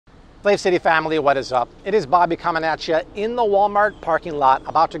Flave City family, what is up? It is Bobby coming at you in the Walmart parking lot,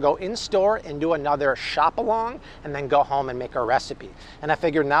 about to go in store and do another shop along and then go home and make a recipe. And I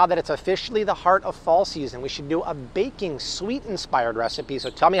figured now that it's officially the heart of fall season, we should do a baking sweet inspired recipe.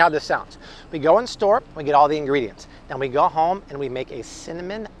 So tell me how this sounds. We go in store, we get all the ingredients. Then we go home and we make a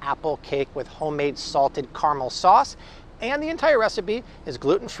cinnamon apple cake with homemade salted caramel sauce. And the entire recipe is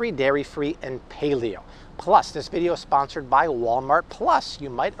gluten-free, dairy-free, and paleo. Plus, this video is sponsored by Walmart Plus. You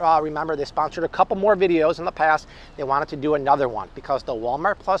might remember they sponsored a couple more videos in the past. They wanted to do another one because the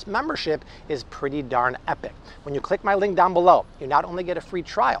Walmart Plus membership is pretty darn epic. When you click my link down below, you not only get a free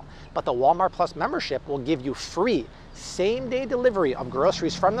trial, but the Walmart Plus membership will give you free same-day delivery of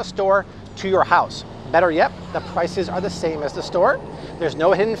groceries from the store to your house. Better yet, the prices are the same as the store. There's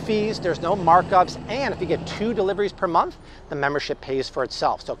no hidden fees, there's no markups, and if you get 2 deliveries per month, the membership pays for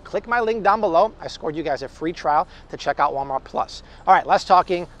itself. So click my link down below. I scored you guys a free trial to check out Walmart Plus. All right, less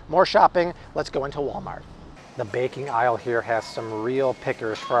talking, more shopping. Let's go into Walmart. The baking aisle here has some real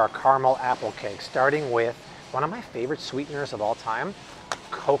pickers for our caramel apple cake, starting with one of my favorite sweeteners of all time,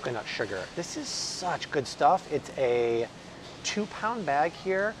 coconut sugar. This is such good stuff. It's a 2-pound bag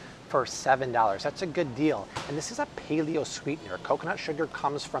here for $7. That's a good deal. And this is a paleo sweetener. Coconut sugar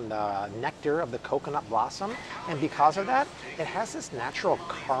comes from the nectar of the coconut blossom. And because of that, it has this natural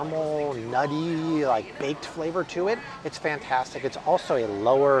caramel, nutty, like baked flavor to it. It's fantastic. It's also a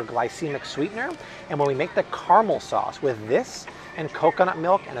lower glycemic sweetener. And when we make the caramel sauce with this and coconut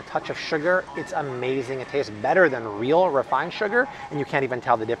milk and a touch of sugar, it's amazing. It tastes better than real refined sugar, and you can't even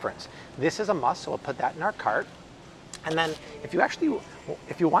tell the difference. This is a must, so we'll put that in our cart. And then if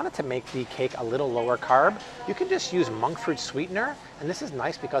you wanted to make the cake a little lower carb, you can just use monk fruit sweetener. And this is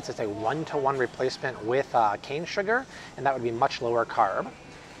nice because it's a 1-to-1 replacement with cane sugar, and that would be much lower carb.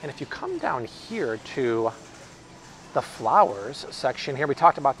 And if you come down here to the flours section here, we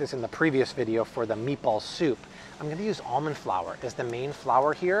talked about this in the previous video for the meatball soup. I'm going to use almond flour as the main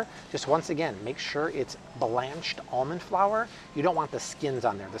flour here. Just once again, make sure it's blanched almond flour. You don't want the skins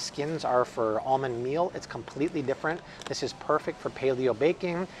on there. The skins are for almond meal. It's completely different. This is perfect for paleo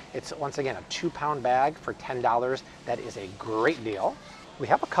baking. It's, once again, a 2-pound bag for $10. That is a great deal. We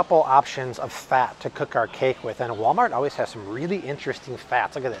have a couple options of fat to cook our cake with, and Walmart always has some really interesting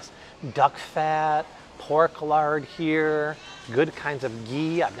fats. Look at this. Duck fat, pork lard here, good kinds of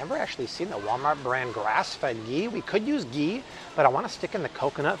ghee. I've never actually seen the Walmart brand grass-fed ghee. We could use ghee, but I want to stick in the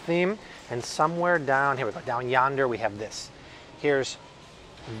coconut theme. And somewhere down here, we go down yonder, we have this. Here's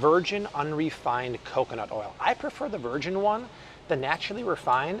virgin unrefined coconut oil. I prefer the virgin one. The naturally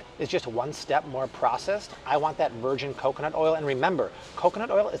refined is just 1 step more processed. I want that virgin coconut oil. And remember, coconut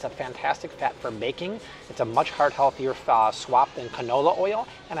oil is a fantastic fat for baking. It's a much healthier swap than canola oil.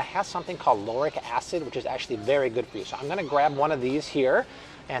 And it has something called lauric acid, which is actually very good for you. So I'm going to grab one of these here,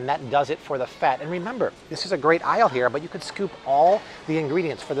 and that does it for the fat. And remember, this is a great aisle here, but you could scoop all the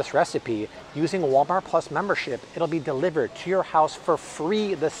ingredients for this recipe using Walmart Plus membership. It'll be delivered to your house for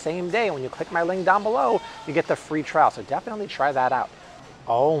free the same day. When you click my link down below, you get the free trial. So definitely try that out.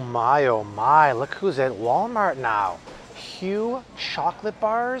 Oh my, look who's at Walmart now. Hu chocolate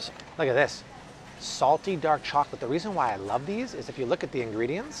bars. Look at this. Salty dark chocolate. The reason why I love these is if you look at the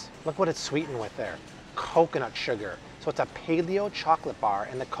ingredients, look what it's sweetened with there. Coconut sugar. So it's a paleo chocolate bar,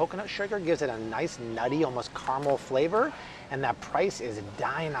 and the coconut sugar gives it a nice nutty, almost caramel flavor, and that price is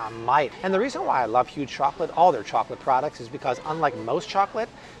dynamite. And the reason why I love Hu chocolate, all their chocolate products, is because unlike most chocolate,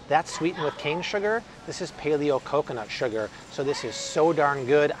 that's sweetened with cane sugar. This is paleo coconut sugar, so this is so darn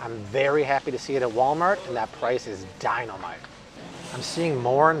good. I'm very happy to see it at Walmart, and that price is dynamite. I'm seeing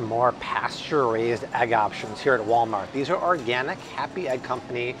more and more pasture-raised egg options here at Walmart. These are organic, Happy Egg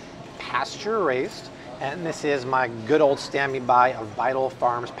Company, pasture-raised. And this is my good old stand-me-by of Vital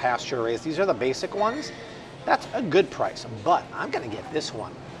Farms pasture raised. These are the basic ones. That's a good price, but I'm gonna get this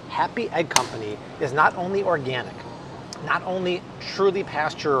one. Happy Egg Company is not only organic, not only truly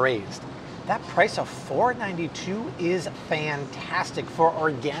pasture raised. That price of $4.92 is fantastic for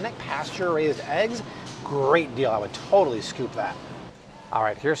organic pasture raised eggs. Great deal, I would totally scoop that. All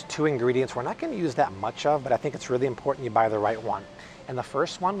right, here's 2 ingredients we're not gonna use that much of, but I think it's really important you buy the right one. And the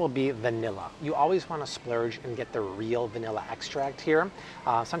first one will be vanilla. You always want to splurge and get the real vanilla extract here.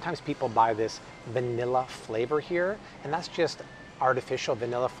 Sometimes people buy this vanilla flavor here, and that's just artificial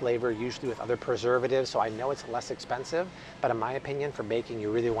vanilla flavor, usually with other preservatives, so I know it's less expensive, but in my opinion, for baking, you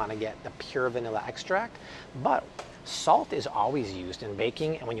really want to get the pure vanilla extract. But salt is always used in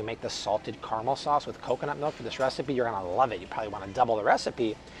baking, and when you make the salted caramel sauce with coconut milk for this recipe, you're gonna love it. You probably want to double the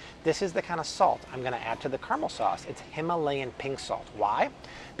recipe. This is the kind of salt I'm gonna add to the caramel sauce. It's Himalayan pink salt. Why?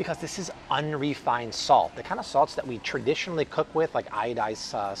 Because this is unrefined salt. The kind of salts that we traditionally cook with, like iodized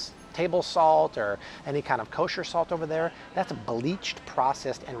table salt or any kind of kosher salt over there. That's bleached,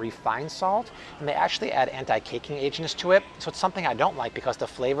 processed, and refined salt. And they actually add anti-caking agents to it. So it's something I don't like because the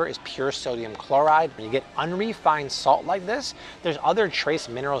flavor is pure sodium chloride. When you get unrefined salt like this, there's other trace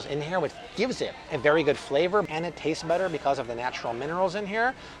minerals in here which gives it a very good flavor, and it tastes better because of the natural minerals in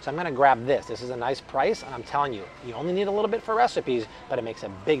here. So I'm gonna grab this. This is a nice price, and I'm telling you, you only need a little bit for recipes, but it makes a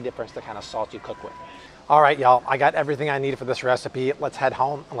big difference the kind of salt you cook with. All right, y'all, I got everything I need for this recipe. Let's head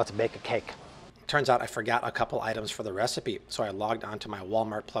home and let's bake a cake. Turns out I forgot a couple items for the recipe, so I logged onto my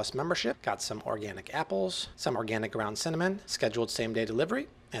Walmart Plus membership, got some organic apples, some organic ground cinnamon, scheduled same-day delivery,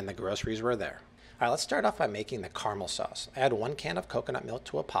 and the groceries were there. All right, let's start off by making the caramel sauce. Add 1 can of coconut milk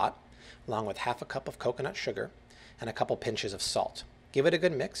to a pot, along with half a cup of coconut sugar and a couple pinches of salt. Give it a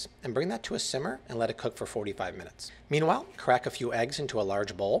good mix and bring that to a simmer and let it cook for 45 minutes. Meanwhile, crack a few eggs into a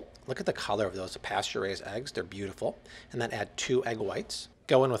large bowl. Look at the color of those pasture-raised eggs, they're beautiful. And then add 2 egg whites.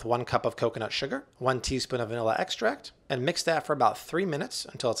 Go in with 1 cup of coconut sugar, 1 teaspoon of vanilla extract, and mix that for about 3 minutes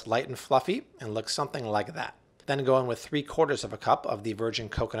until it's light and fluffy and looks something like that. Then go in with 3/4 of a cup of the virgin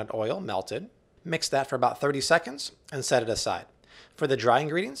coconut oil melted. Mix that for about 30 seconds and set it aside. For the dry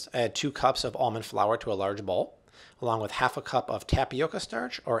ingredients, add 2 cups of almond flour to a large bowl, along with half a cup of tapioca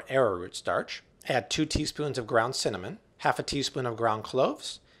starch or arrowroot starch. Add 2 teaspoons of ground cinnamon, half a teaspoon of ground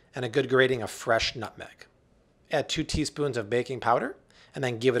cloves, and a good grating of fresh nutmeg. Add 2 teaspoons of baking powder, and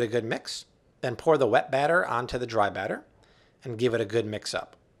then give it a good mix. Then pour the wet batter onto the dry batter, and give it a good mix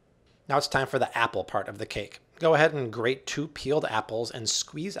up. Now it's time for the apple part of the cake. Go ahead and grate 2 peeled apples and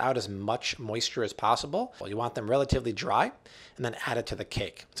squeeze out as much moisture as possible. You want them relatively dry, and then add it to the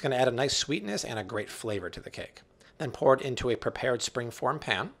cake. It's going to add a nice sweetness and a great flavor to the cake. Then pour it into a prepared springform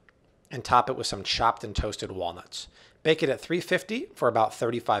pan and top it with some chopped and toasted walnuts. Bake it at 350 for about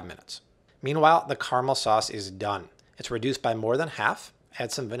 35 minutes. Meanwhile, the caramel sauce is done. It's reduced by more than half.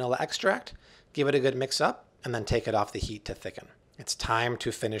 Add some vanilla extract, give it a good mix up, and then take it off the heat to thicken. It's time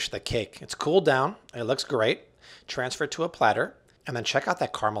to finish the cake. It's cooled down, it looks great. Transfer it to a platter, and then check out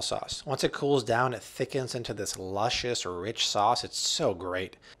that caramel sauce. Once it cools down, it thickens into this luscious, rich sauce. It's so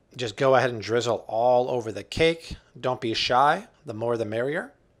great. Just go ahead and drizzle all over the cake. Don't be shy. The more the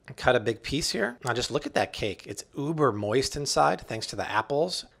merrier. Cut a big piece here. Now just look at that cake. It's uber moist inside thanks to the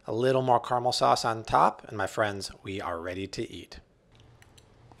apples. A little more caramel sauce on top. And my friends, we are ready to eat.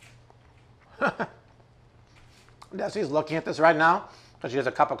 Desi's looking at this right now because she has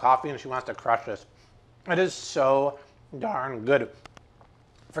a cup of coffee and she wants to crush this. It is so darn good.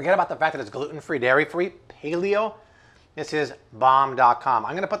 Forget about the fact that it's gluten-free, dairy-free, paleo. This is bomb.com.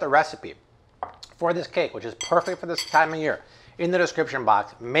 I'm going to put the recipe for this cake, which is perfect for this time of year, in the description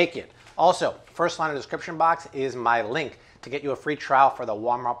box. Make it. Also, first line of the description box is my link to get you a free trial for the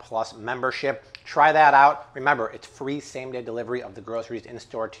Walmart Plus membership. Try that out. Remember, it's free same-day delivery of the groceries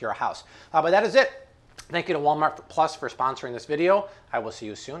in-store to your house. But that is it. Thank you to Walmart Plus for sponsoring this video. I will see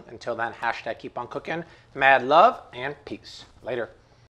you soon. Until then, hashtag keep on cooking. Mad love and peace. Later.